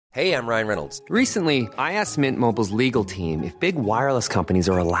Hey, I'm Ryan Reynolds. Recently, I asked Mint Mobile's legal team if big wireless companies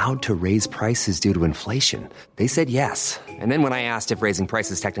are allowed to raise prices due to inflation. They said yes. And then when I asked if raising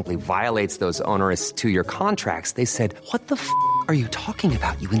prices technically violates those onerous two-year contracts, they said, "What the f*** are you talking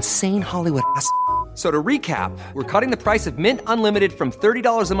about, you insane Hollywood ass?" So to recap, we're cutting the price of Mint Unlimited from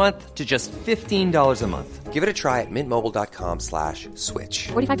 $30 a month to just $15 a month. Give it a try at mintmobile.com/switch.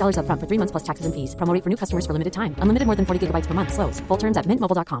 $45 up front for 3 months plus taxes and fees. Promo rate for new customers for limited time. Unlimited more than 40 gigabytes per month. Slows full terms at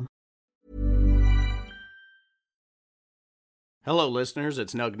mintmobile.com. Hello, listeners.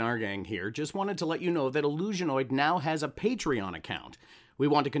 It's Nug Nargang here. Just wanted to let you know that Illusionoid now has a Patreon account. We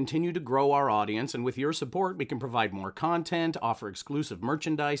want to continue to grow our audience, and with your support, we can provide more content, offer exclusive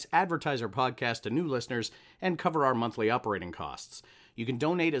merchandise, advertise our podcast to new listeners, and cover our monthly operating costs. You can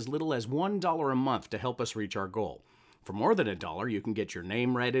donate as little as $1 a month to help us reach our goal. For more than $1, you can get your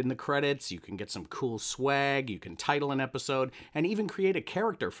name read in the credits, you can get some cool swag, you can title an episode, and even create a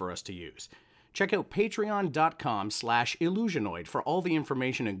character for us to use. Check out patreon.com/Illusionoid for all the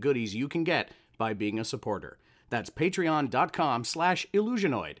information and goodies you can get by being a supporter. That's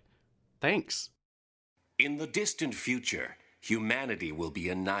patreon.com/Illusionoid. Thanks. In the distant future, humanity will be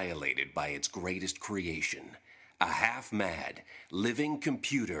annihilated by its greatest creation, a half-mad, living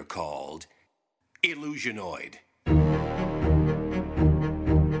computer called Illusionoid.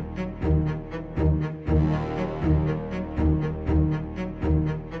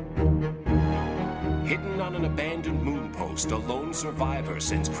 Hidden on an abandoned moon post, a lone survivor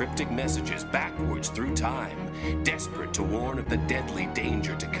sends cryptic messages backwards through time, desperate to warn of the deadly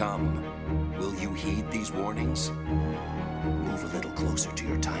danger to come. Will you heed these warnings? Move a little closer to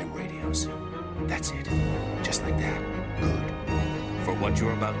your time radios. That's it. Just like that. Good. For what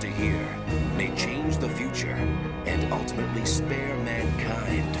you're about to hear may change the future and ultimately spare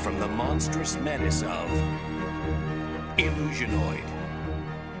mankind from the monstrous menace of Illusionoid.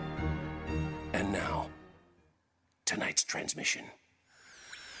 And now, tonight's transmission.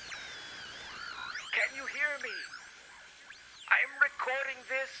 Can you hear me? I'm recording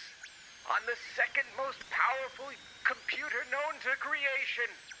this on the second most powerful computer known to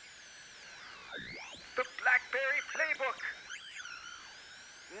creation. The BlackBerry Playbook.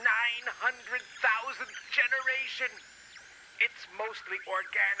 900,000th generation. It's mostly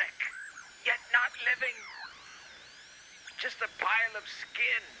organic, yet not living. Just a pile of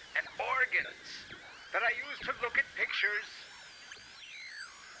skin and organs that I use to look at pictures.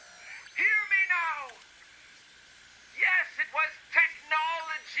 Hear me now! Yes, it was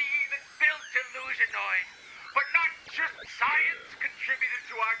technology that built Illusionoid, but not just science contributed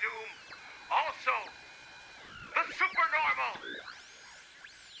to our doom. Also, the supernormal,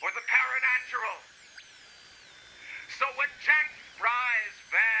 or the paranatural. So when Jack Fry's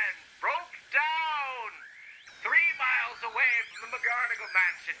van broke down 3 miles away from the McGarnagle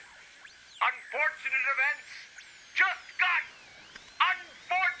Mansion, unfortunate events just got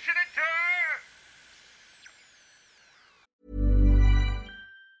unfortunater.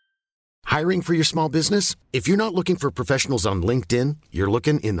 Hiring for your small business? If you're not looking for professionals on LinkedIn, you're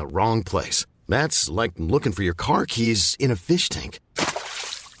looking in the wrong place. That's like looking for your car keys in a fish tank.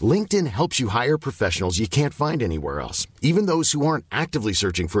 LinkedIn helps you hire professionals you can't find anywhere else, even those who aren't actively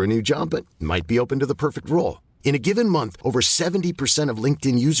searching for a new job but might be open to the perfect role. In a given month, over 70% of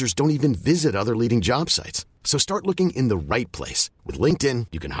LinkedIn users don't even visit other leading job sites. So start looking in the right place. With LinkedIn,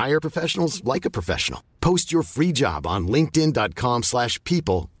 you can hire professionals like a professional. Post your free job on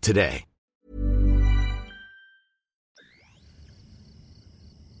linkedin.com/people today.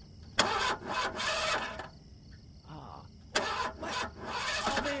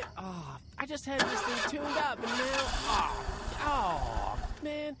 I just had this thing tuned up and now,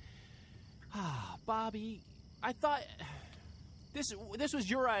 man. Bobby, I thought this was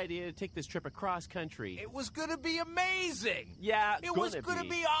your idea to take this trip across country. It was going to be amazing. Yeah, it was going to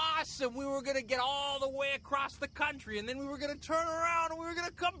be awesome. We were going to get all the way across the country, and then we were going to turn around, and we were going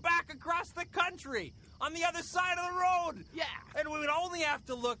to come back across the country on the other side of the road. Yeah. And we would only have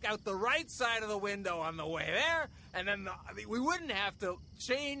to look out the right side of the window on the way there, and then we wouldn't have to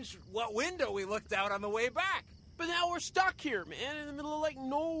change what window we looked out on the way back. But now we're stuck here, man, in the middle of,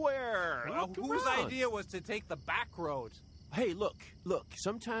 nowhere. Well, whose idea was to take the back road? Hey, look,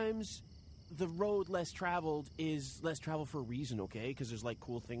 sometimes the road less traveled is less traveled for a reason, okay? Because there's,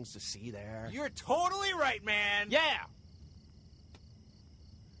 cool things to see there. You're totally right, man. Yeah.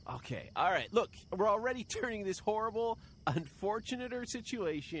 Okay, all right, look, we're already turning this horrible, unfortunater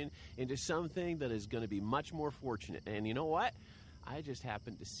situation into something that is going to be much more fortunate. And you know what? I just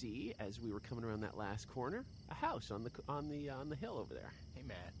happened to see, as we were coming around that last corner, a house on the hill over there. Hey,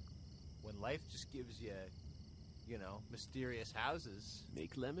 man, when life just gives you mysterious houses.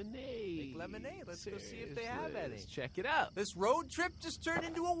 Make lemonade. Let's go see if they have any. Let's check it out. This road trip just turned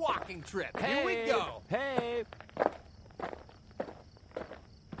into a walking trip. Here we go. Hey.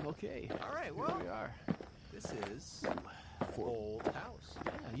 Okay. All right, Here we are. This is old house.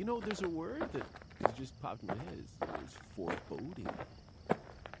 Yeah, there's a word that just popped in my head. It's foreboding.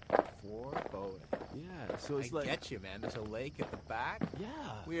 Foreboding. Yeah, so it's I get you, man. There's a lake at the back. Yeah.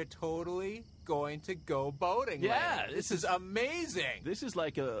 We are totally going to go boating. Yeah, later. This is amazing. This is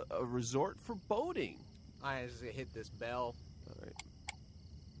like a resort for boating. I just hit this bell. All right.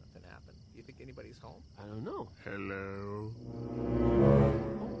 Nothing happened. Do you think anybody's home? I don't know. Hello.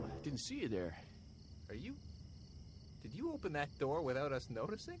 Oh, I didn't see you there. Did you open that door without us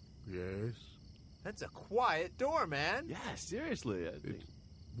noticing? Yes. That's a quiet door, man. Yeah, seriously. I think. It's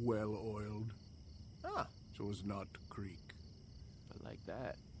well oiled, Huh. so as not to creak. I like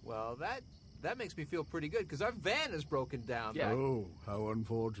that. Well, that makes me feel pretty good because our van is broken down. Yeah. Oh, how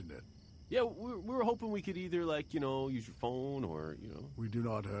unfortunate. Yeah, we were hoping we could either, use your phone or, We do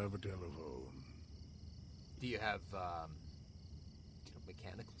not have a telephone. Do you have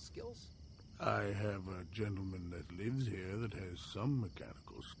mechanical skills? I have a gentleman that lives here that has some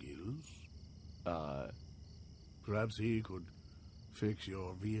mechanical skills. Perhaps he could fix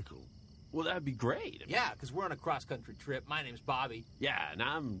your vehicle. Well, that'd be great. Yeah, because we're on a cross-country trip. My name's Bobby. Yeah, and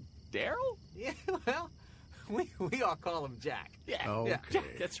I'm Daryl? Yeah, well, we all call him Jack. Yeah. Okay. Yeah,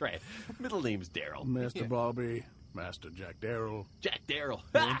 that's right. Middle name's Daryl. Master Bobby, Master Jack Darrell, Jack Daryl.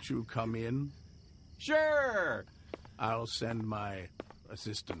 won't you come in? Sure. I'll send my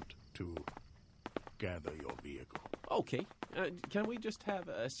assistant to gather your vehicle. Okay. Can we just have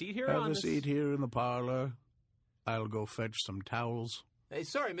a seat here? Have on a this? seat here in the parlor. I'll go fetch some towels. Hey,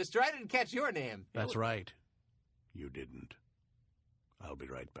 sorry, mister, I didn't catch your name. That's right. You didn't. I'll be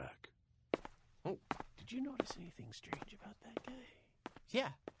right back. Oh, did you notice anything strange about that guy? Yeah,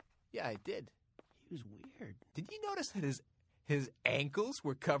 I did. He was weird. Did you notice that his ankles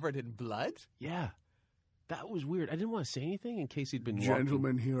were covered in blood? Yeah. That was weird. I didn't want to say anything in case he'd been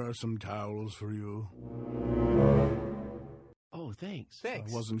Gentlemen, here are some towels for you. Oh, thanks.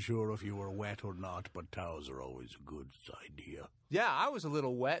 Thanks. I wasn't sure if you were wet or not, but towels are always a good idea. Yeah, I was a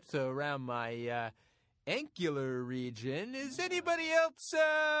little wet around my angular region. Is anybody else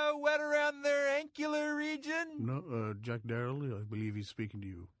wet around their angular region? No, Jack Darrell, I believe he's speaking to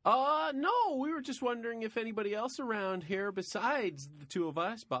you. No, we were just wondering if anybody else around here besides the two of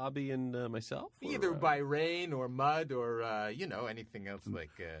us, Bobby and myself. Either by rain or mud or, anything else like...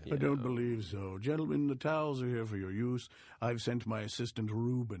 I don't believe so. Gentlemen, the towels are here for your use. I've sent my assistant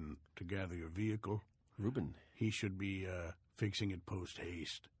Reuben to gather your vehicle. Reuben? He should be fixing it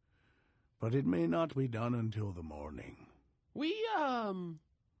post-haste. But it may not be done until the morning. We,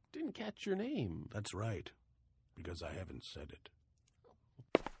 didn't catch your name. That's right, because I haven't said it.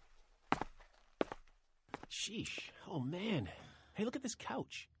 Sheesh. Oh, man. Hey, look at this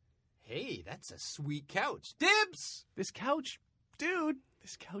couch. Hey, that's a sweet couch. Dibs! This couch, dude,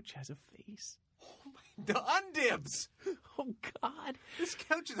 this couch has a face. The undibs! Oh, God. This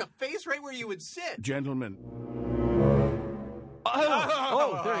couch has a face right where you would sit. Gentlemen.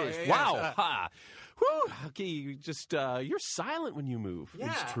 Oh, there he is. yes, Wow. Ha. Whew. Okay, you're silent when you move.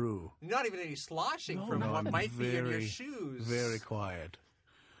 Yeah. It's true. Not even any sloshing from No, what I'm might be in your very, shoes. Very quiet.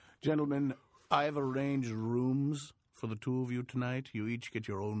 Gentlemen, I've arranged rooms for the two of you tonight. You each get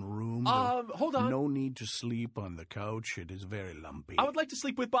your own room. Hold on. No need to sleep on the couch. It is very lumpy. I would like to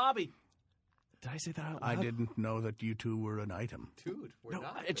sleep with Bobby. Did I say that out loud? I didn't know that you two were an item. Dude, we're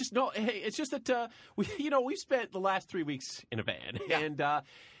not. Hey, it's just that we've spent the last 3 weeks in a van, and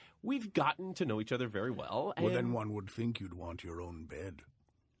we've gotten to know each other very well. Well, and then one would think you'd want your own bed.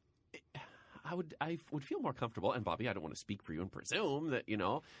 I would feel more comfortable, and Bobby, I don't want to speak for you and presume that,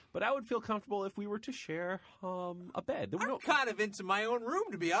 but I would feel comfortable if we were to share a bed. I'm kind of into my own room,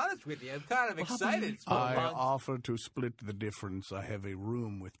 to be honest with you. I'm kind of excited. I offer to split the difference. I have a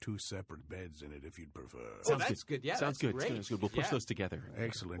room with 2 separate beds in it, if you'd prefer. That's good. Yeah, Sounds that's good. great. Sounds good. We'll push those together.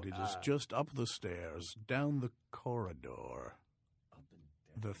 Excellent. It is just up the stairs, down the corridor,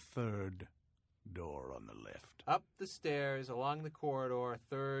 the 3rd door on the left. Up the stairs, along the corridor,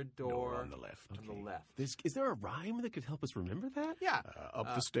 3rd door on the left. On the left. Is there a rhyme that could help us remember that? Yeah.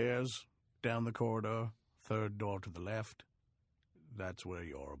 Up the stairs, down the corridor, 3rd door to the left. That's where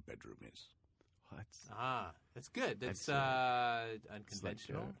your bedroom is. That's good. That's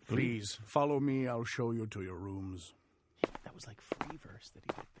unconventional. Please, follow me. I'll show you to your rooms. That was like free verse that he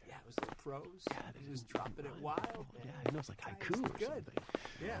did there. Yeah, it was like prose. Yeah, they just dropping it wild. Yeah, I know it's like haiku or something.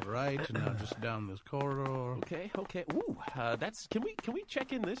 Yeah. All right, now just down this corridor. Okay. Ooh, can we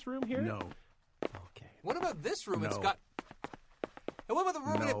check in this room here? No. Okay. What about this room? No. It's got... And what about the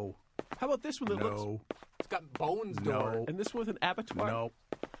room? No. How about this one that looks... No. It's got bones No. door. And this one with an abattoir? No.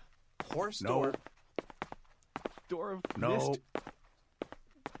 Horse No. door. Door of No. mist?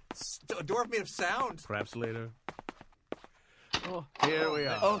 A door made of sound. Perhaps later. Oh. Here we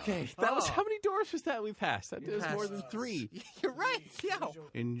are. Okay, that was... How many doors was that we passed? That was more than 3. You're right, yeah.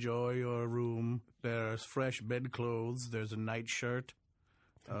 Enjoy your room. There's fresh bedclothes. There's a nightshirt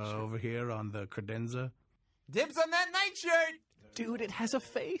over here on the credenza. Dibs on that nightshirt. Dude, it has a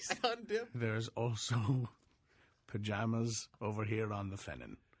face. Undip. There's also pajamas over here on the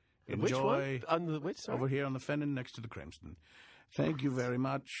Fennon. Which one? On the which? Sorry? Over here on the Fennon next to the Crimson. Thank you very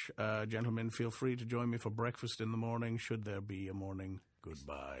much. Gentlemen, feel free to join me for breakfast in the morning, should there be a morning.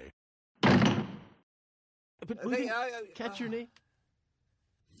 Goodbye. But we didn't catch your name?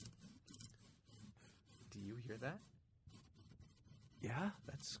 Do you hear that? Yeah?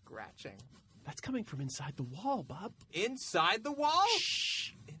 That's scratching. That's coming from inside the wall, Bob. Inside the wall?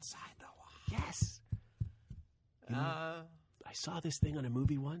 Shh. Inside the wall. Yes. I saw this thing on a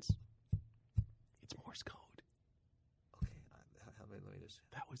movie once. It's Morse code. Okay, let me just...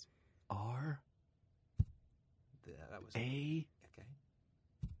 That was R. That was... A. Okay.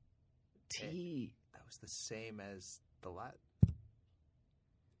 T. That was the same as the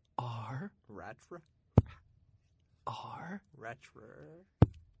R. Ratra? R. Ratra?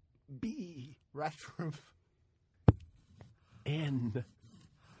 B. Ratra... N.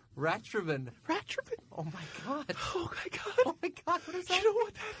 Ratraven. Ratraven. Oh my god. Oh my god. Oh my god, what is that? You know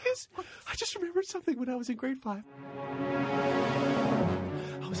what that is? I just remembered something when I was in grade 5.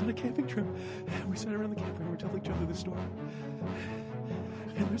 I was on a camping trip, and we sat around the campfire and we're telling each other the story.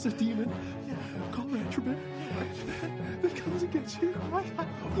 And there's a demon called Ratraven that comes and gets you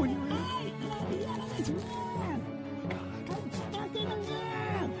when you're in.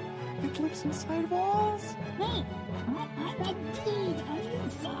 It lives inside walls.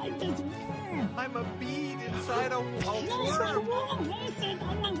 I'm a bead inside a worm.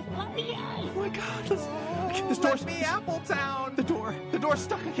 Oh my god, this Let me Appletown. The door's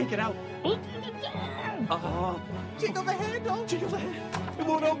stuck, I can't get out. Jiggle the handle. Jiggle the handle. It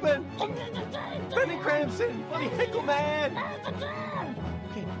won't open. Benny Crampson, Buddy Hickleman.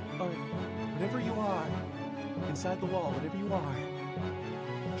 Okay, all right. Whatever you are, inside the wall, whatever you are,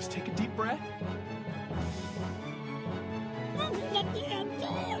 just take a deep breath.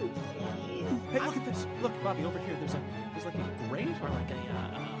 Hey, look at this. Look, Bobby, over here. There's like a grate or like a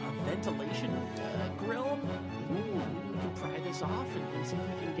ventilation grill. Maybe we can pry this off and see if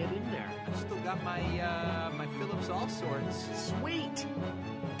we can get in there. I still got my my Phillips All Sorts. Sweet.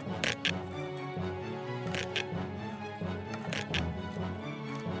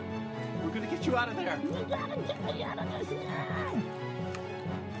 We're gonna get you out of there. You gotta get me out of this now.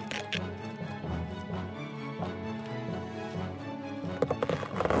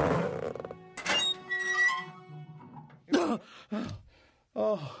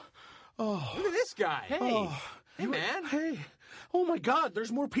 Look at this guy. Hey. Hey, man. Hey. Oh, my God.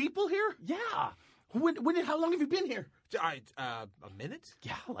 There's more people here? Yeah. How long have you been here? A minute?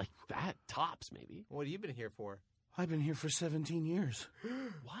 Yeah, like that. Tops, maybe. What have you been here for? I've been here for 17 years.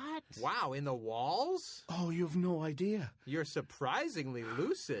 What? Wow, in the walls? Oh, you have no idea. You're surprisingly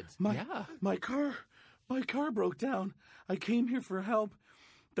lucid. My car broke down. I came here for help.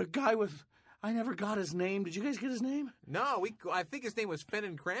 The guy I never got his name. Did you guys get his name? No, I think his name was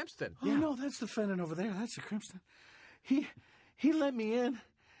Fennon Crampston. Oh, no, that's the Fennon over there. That's the Crimson. He let me in.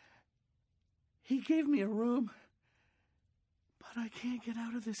 He gave me a room. But I can't get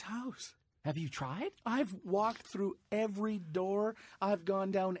out of this house. Have you tried? I've walked through every door. I've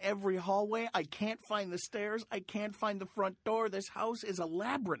gone down every hallway. I can't find the stairs. I can't find the front door. This house is a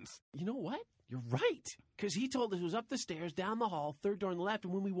labyrinth. You know what? You're right. Because he told us it was up the stairs, down the hall, third door on the left,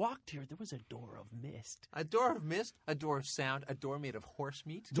 and when we walked here, there was a door of mist. A door of mist, a door of sound, a door made of horse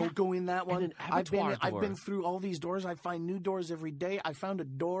meat. Don't go in that one. And an abattoir I've been through all these doors. I find new doors every day. I found a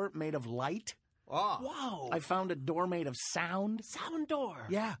door made of light. Oh. Whoa. I found a door made of sound. Sound door.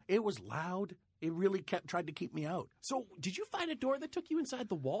 Yeah, it was loud. It really tried to keep me out. So, did you find a door that took you inside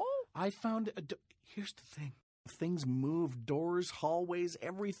the wall? I found here's the thing. Things move. Doors, hallways,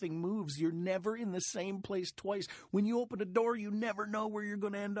 everything moves. You're never in the same place twice. When you open a door, you never know where you're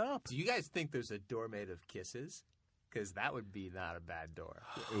going to end up. Do you guys think there's a door made of kisses? Because that would be not a bad door.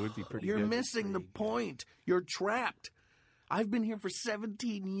 It would be pretty You're good. missing the point. You're trapped. I've been here for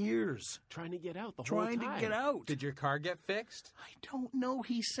 17 years. Trying to get out the whole Trying time. to get out. Did your car get fixed? I don't know.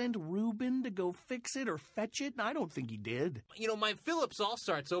 He sent Ruben to go fix it or fetch it. I don't think he did. You know, my Phillips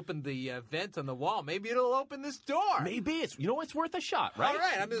All-Starts opened the vent on the wall. Maybe it'll open this door. Maybe it's, it's worth a shot, right? All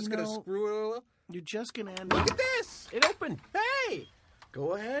right, I'm just going to screw it a little. You're just going to end Look up... at this! It opened. Hey!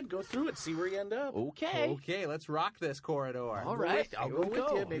 Go ahead. Go through it. See where you end up. Okay. Okay, let's rock this corridor. All right. I'll here go we with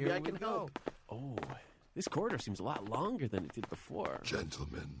go. you. Maybe Here I we can go. help. Oh, this corridor seems a lot longer than it did before.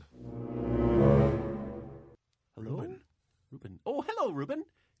 Gentlemen. Hello? Ruben. Oh, hello, Ruben.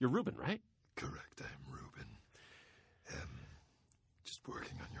 You're Ruben, right? Correct, I'm Ruben. Just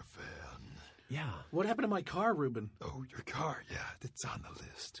working on your van. Yeah. What happened to my car, Ruben? Oh, your car, yeah, it's on the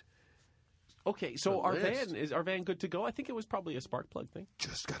list. Okay, so The our list. is our van good to go? I think it was probably a spark plug thing.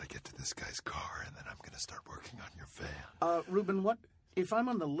 Just gotta get to this guy's car, and then I'm gonna start working on your van. Ruben, what... If I'm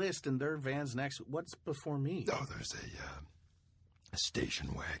on the list and their van's next, what's before me? Oh, there's a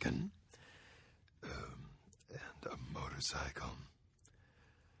station wagon, and a motorcycle,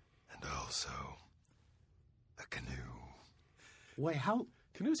 and also a canoe. Wait, how...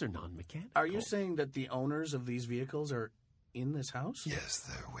 Canoes are non-mechanical. Are you saying that the owners of these vehicles are in this house? Yes,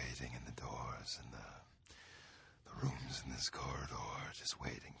 they're waiting in the doors and the rooms in this corridor, just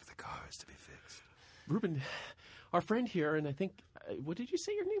waiting for the cars to be fixed. Ruben, our friend here, and I think, what did you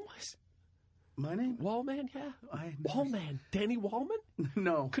say your name was? My name? Wallman, yeah? Wallman. Danny Wallman?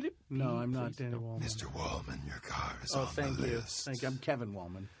 No. Could it be? No, I'm not Please, Danny no. Wallman. Mr. Wallman, your car is Oh, on thank the you. list. Thank you. I'm Kevin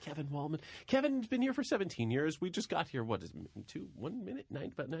Wallman. Kevin Wallman. Kevin's been here for 17 years. We just got here, what is it, 1 minute,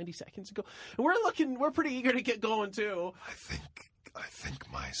 about 90 seconds ago. And we're pretty eager to get going, too. I think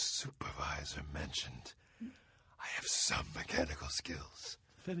my supervisor mentioned I have some mechanical skills.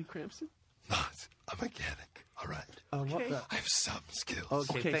 Fanny Crampton? Not a mechanic, all right? What the... I have some skills.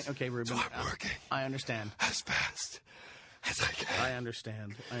 Okay, okay, Ruben. So I'm working I understand. as fast as I can. I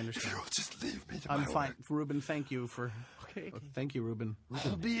understand. If you'll just leave me to I'm my fine. work. Ruben, thank you for... Okay. Thank you, Ruben.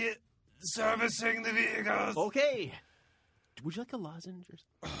 I'll be servicing the vehicles. Okay. Would you like a lozenge or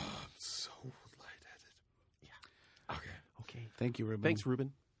something? I'm so lightheaded. Yeah. Okay. Okay. Thank you, Ruben. Thanks,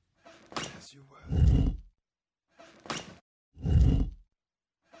 Ruben. As you were.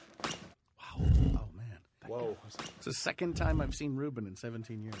 Oh, man. Whoa. It's the second time I've seen Ruben in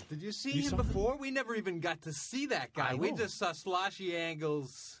 17 years. Did you see him before? We never even got to see that guy. I We know. just saw sloshy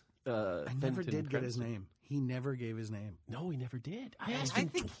angles. I never Fenton did get his Crampton. name. He never gave his name. No, he never did. I Yes, asked I him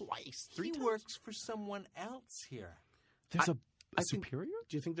think twice, He 3 times. works for someone else here. There's a I think- superior?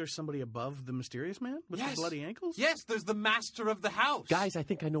 Do you think there's somebody above the mysterious man with Yes. the bloody ankles? Yes, there's the master of the house. Guys, I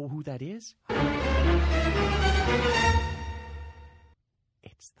think I know who that is.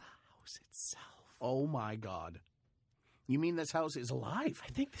 It's the house itself. Oh, my God. You mean this house is alive?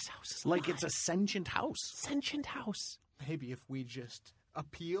 I think this house is Like alive. it's a sentient house. sentient house. Maybe if we just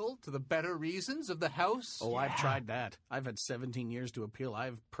appeal to the better reasons of the house. Oh, I've tried that. I've had 17 years to appeal.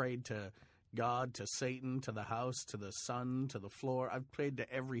 I've prayed to God, to Satan, to the house, to the sun, to the floor. I've prayed to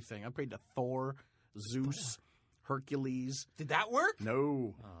everything. I prayed to Thor, Zeus, Hercules. Did that work?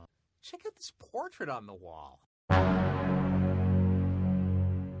 No. Check out this portrait on the wall.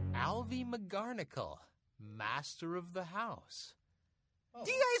 Alvy McGarnacle, master of the house.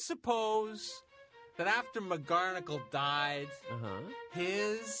 Do you guys suppose that after McGarnacle died,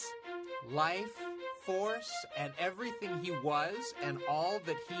 his life force and everything he was and all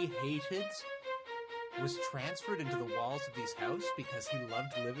that he hated was transferred into the walls of these houses because he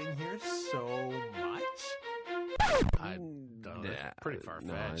loved living here so much? I don't know. That's pretty far-fetched.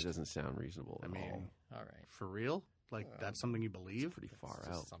 No, it doesn't sound reasonable. I mean, All right. for real? Like, that's something you believe? pretty far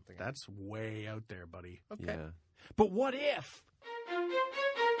This is out. something That's way out there, buddy. Okay. Yeah. But what if?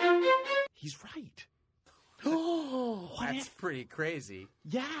 He's right. Oh, what That's if? pretty crazy.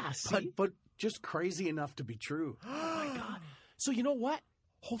 Yeah, see? But just crazy enough to be true. Oh my God. So you know what?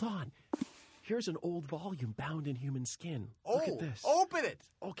 Hold on. Here's an old volume bound in human skin. Look at this. Open it.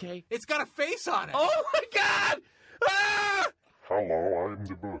 Okay. It's got a face on it. Oh my God! Ah! Hello, I'm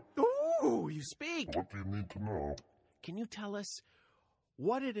the book. Ooh, you speak. What do you need to know? Can you tell us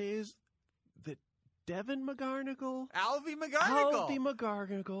what it is that Devin McGarnagle, Alvy McGarnagle. Alvy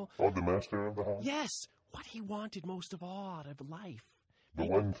McGarnagle, Oh, the master of the house? yes, what he wanted most of all out of life? The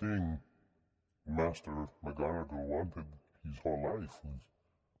one thing Master McGonagall wanted his whole life was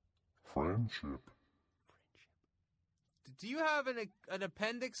friendship. Do you have an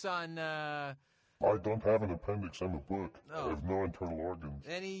appendix on I don't have an appendix in the book. Oh. I have no internal organs.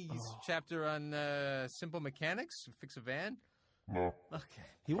 any chapter on simple mechanics? Fix a van? No. Okay.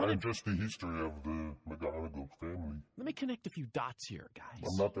 He I'm wanted. just the history of the McGonagall family. Let me connect a few dots here, guys.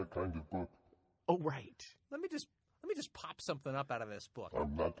 I'm not that kind of book. Oh, right. Let me just pop something up out of this book.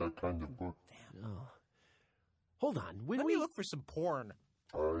 I'm not that kind of book. Oh. Hold on. When Let we me look for some porn.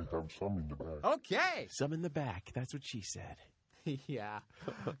 I have some in the back. Okay. some in the back. That's what she said. Yeah.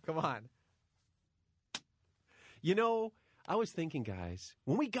 Come on. You know, I was thinking, guys,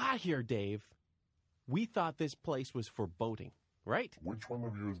 when we got here, Dave, we thought this place was for boating, right? Which one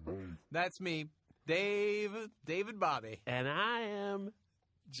of you is Dave? That's me, David Bobby. And I am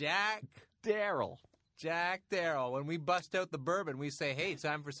Jack Daryl. Jack Darrell. When we bust out the bourbon, we say, hey,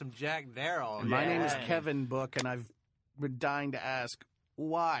 time for some Jack Darrell. My name is Kevin Book, and I've been dying to ask,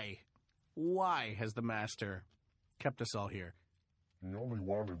 why? Why has the master kept us all here? He only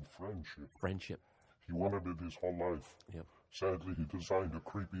wanted friendship. Friendship. He wanted it his whole life. Yep. Sadly, he designed a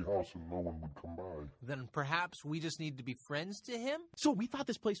creepy house and no one would come by. Then perhaps we just need to be friends to him? So we thought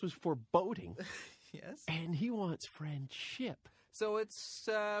this place was for boating. Yes. And he wants friendship. So it's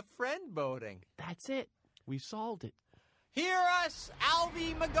friend boating. That's it. We solved it. Hear us,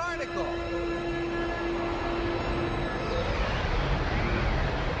 Alvy McGarnacle.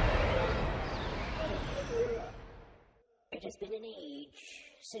 It has been an age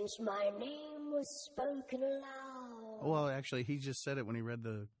since my name was spoken aloud. Well, actually, he just said it when he read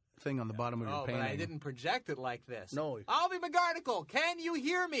the thing on the bottom of your painting. But I didn't project it like this. No. Alvy McGarnacle, can you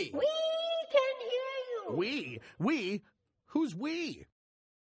hear me? We can hear you. We? Who's we?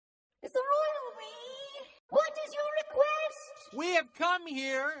 It's the royal we. What is your request? We have come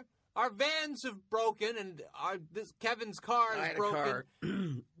here. Our vans have broken, and Kevin's car is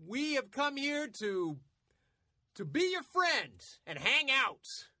broken. We have come here to be your friend and hang out.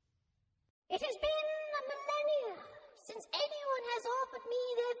 It has been a millennia since anyone has offered me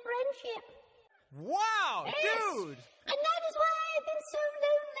their friendship. Wow, yes. Dude! And that is why I've been so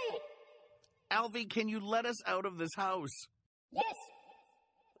lonely. Alvy, can you let us out of this house? Yes,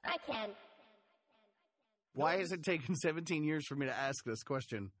 I can. Why has it taken 17 years for me to ask this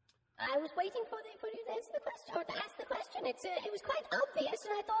question? I was waiting for you to answer the question, or to ask the question. It was quite obvious,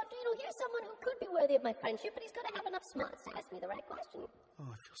 and I thought, here's someone who could be worthy of my friendship, but he's got to have enough smarts to ask me the right question.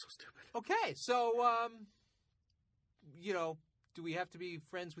 Oh, I feel so stupid. Okay, so, do we have to be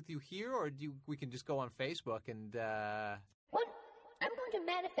friends with you here, or we can just go on Facebook and, Well, I'm going to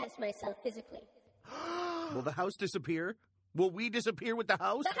manifest myself physically. Will the house disappear? Will we disappear with the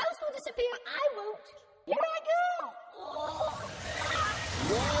house? The house will disappear. I won't. Here I go.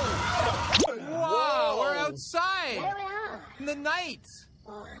 Whoa! We're outside. There we are. In the night.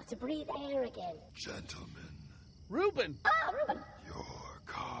 Oh, to breathe air again. Gentlemen. Reuben. Ah, Reuben. Your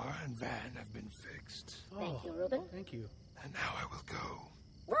car and van have been fixed. Thank you, Reuben. Thank you. And now I will go.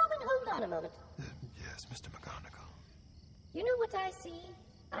 Reuben, hold on a moment. Yes, Mr. McGonagall. You know what I see?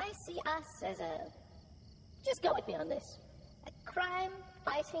 I see us as a... Just go with me on this. A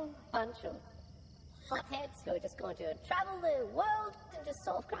crime-fighting bunch of hotheads who are just going to travel the world and just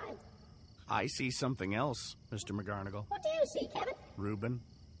solve crimes. I see something else, Mr. McGarnagle. What do you see, Kevin? Reuben?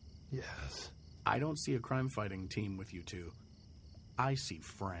 Yes? I don't see a crime-fighting team with you two. I see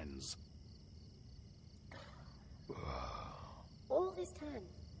friends. All this time,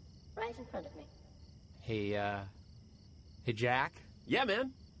 right in front of me. Hey, Jack? Yeah,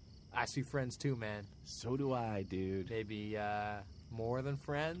 man. I see friends too, man. So do I, dude. Maybe, more than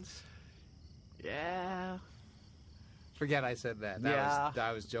friends? Yeah. Forget I said that.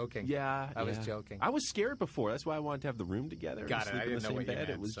 I was joking. Yeah. I was joking. I was scared before. That's why I wanted to have the room together. Got it. I didn't know what you meant.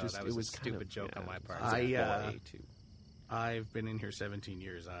 It was just, that it was a stupid joke on my part. I've been in here 17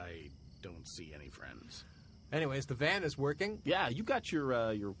 years. I don't see any friends. Anyways, the van is working. Yeah, you got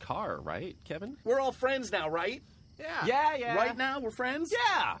your car, right, Kevin? We're all friends now, right? Yeah. Yeah. Right now, we're friends?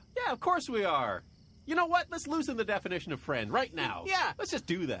 Yeah, of course we are. You know what? Let's loosen the definition of friend right now. Yeah. Let's just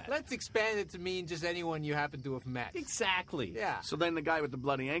do that. Let's expand it to mean just anyone you happen to have met. Exactly. Yeah. So then the guy with the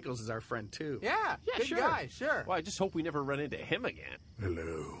bloody ankles is our friend, too. Yeah, good sure. guy, sure. Well, I just hope we never run into him again.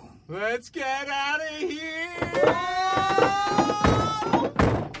 Hello. Let's get out of here!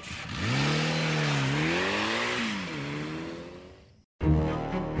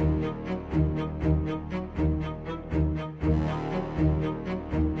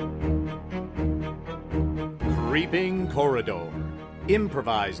 Creeping Corridor,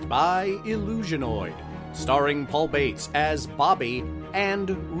 improvised by Illusionoid, starring Paul Bates as Bobby and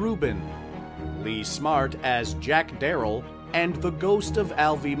Reuben, Lee Smart as Jack Darrell and the ghost of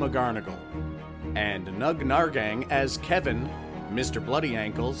Alvy McGarnagle, and Nug Nargang as Kevin, Mr. Bloody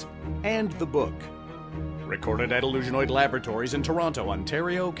Ankles, and the Book. Recorded at Illusionoid Laboratories in Toronto,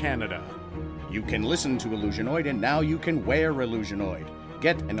 Ontario, Canada. You can listen to Illusionoid and now you can wear Illusionoid.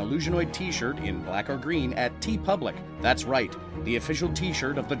 Get an Illusionoid t-shirt in black or green at TeePublic. That's right, the official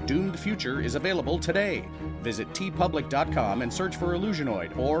t-shirt of the Doomed Future is available today. Visit teepublic.com and search for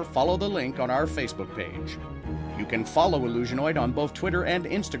Illusionoid or follow the link on our Facebook page. You can follow Illusionoid on both Twitter and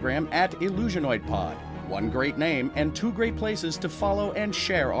Instagram at IllusionoidPod. One great name and two great places to follow and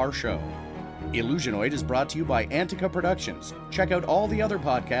share our show. Illusionoid is brought to you by Antica Productions. Check out all the other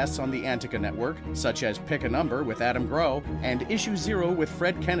podcasts on the Antica Network, such as Pick a Number with Adam Groh and Issue Zero with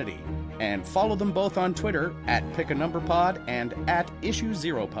Fred Kennedy. And follow them both on Twitter at PickANumberPod and at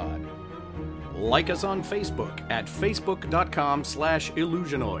Issue0Pod. Like us on Facebook at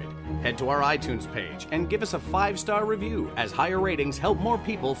facebook.com/Illusionoid. Head to our iTunes page and give us a 5-star review, as higher ratings help more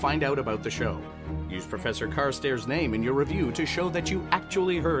people find out about the show. Use Professor Carstairs' name in your review to show that you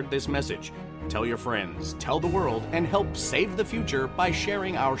actually heard this message. Tell your friends, tell the world, and help save the future by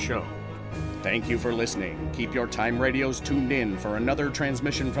sharing our show. Thank you for listening. Keep your time radios tuned in for another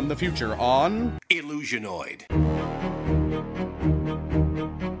transmission from the future on Illusionoid.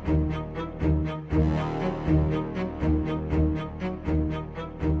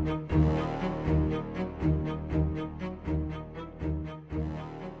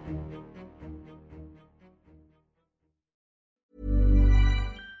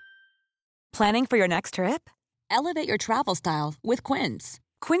 Planning for your next trip? Elevate your travel style with Quince.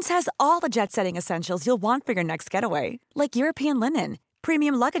 Quince has all the jet-setting essentials you'll want for your next getaway, like European linen,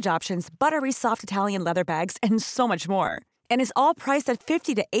 premium luggage options, buttery soft Italian leather bags, and so much more. And is all priced at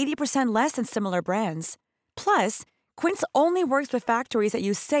 50 to 80% less than similar brands. Plus, Quince only works with factories that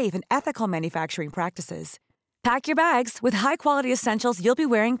use safe and ethical manufacturing practices. Pack your bags with high-quality essentials you'll be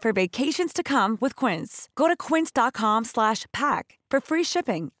wearing for vacations to come with Quince. Go to quince.com/pack for free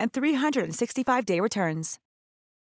shipping and 365-day returns.